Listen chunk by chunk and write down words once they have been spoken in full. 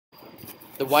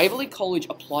The Waverley College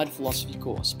Applied Philosophy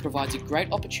course provides a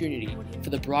great opportunity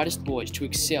for the brightest boys to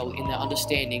excel in their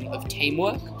understanding of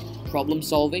teamwork, problem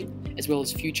solving, as well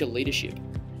as future leadership.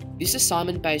 This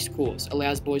assignment-based course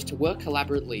allows boys to work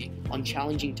collaboratively on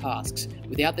challenging tasks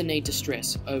without the need to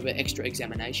stress over extra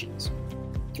examinations.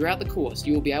 Throughout the course,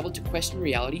 you will be able to question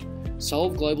reality,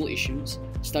 solve global issues,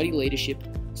 study leadership,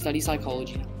 study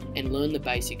psychology, and learn the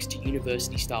basics to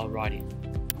university-style writing.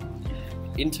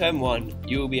 In Term 1,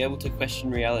 you will be able to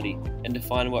question reality and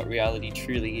define what reality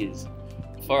truly is.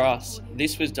 For us,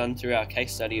 this was done through our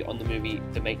case study on the movie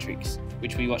The Matrix,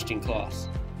 which we watched in class.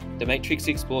 The Matrix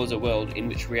explores a world in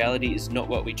which reality is not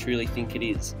what we truly think it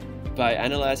is. By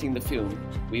analysing the film,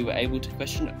 we were able to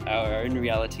question our own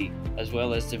reality as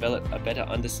well as develop a better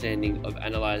understanding of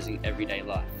analysing everyday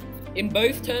life. In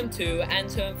both Term 2 and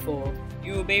Term 4,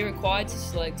 you will be required to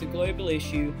select a global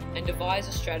issue and devise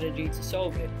a strategy to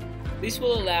solve it. This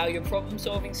will allow your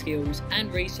problem-solving skills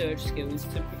and research skills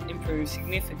to improve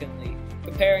significantly,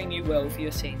 preparing you well for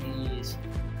your senior years.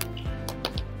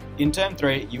 In Term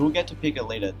 3, you will get to pick a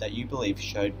leader that you believe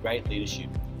showed great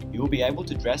leadership. You will be able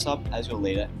to dress up as your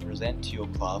leader and present to your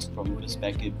class from the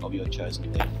perspective of your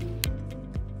chosen leader.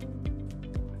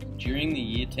 During the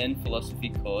Year 10 philosophy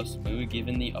course, we were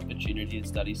given the opportunity to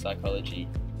study psychology.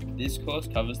 This course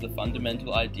covers the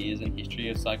fundamental ideas and history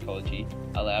of psychology,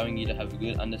 allowing you to have a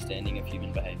good understanding of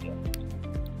human behaviour.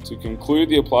 To conclude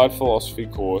the Applied Philosophy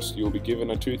course, you will be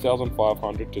given a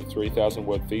 2,500 to 3,000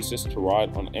 word thesis to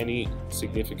write on any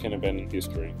significant event in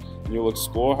history, and you'll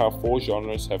explore how 4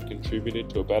 genres have contributed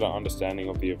to a better understanding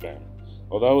of the event.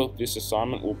 Although this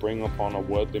assignment will bring upon a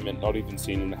word limit not even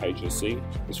seen in the HSC,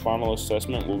 this final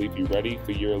assessment will leave you ready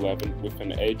for Year 11 with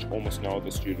an edge almost no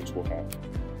other students will have.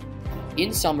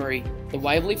 In summary, the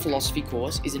Waverley Philosophy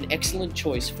course is an excellent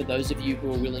choice for those of you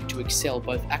who are willing to excel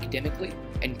both academically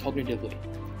and cognitively.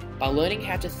 By learning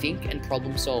how to think and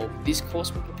problem solve, this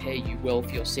course will prepare you well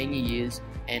for your senior years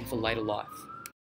and for later life.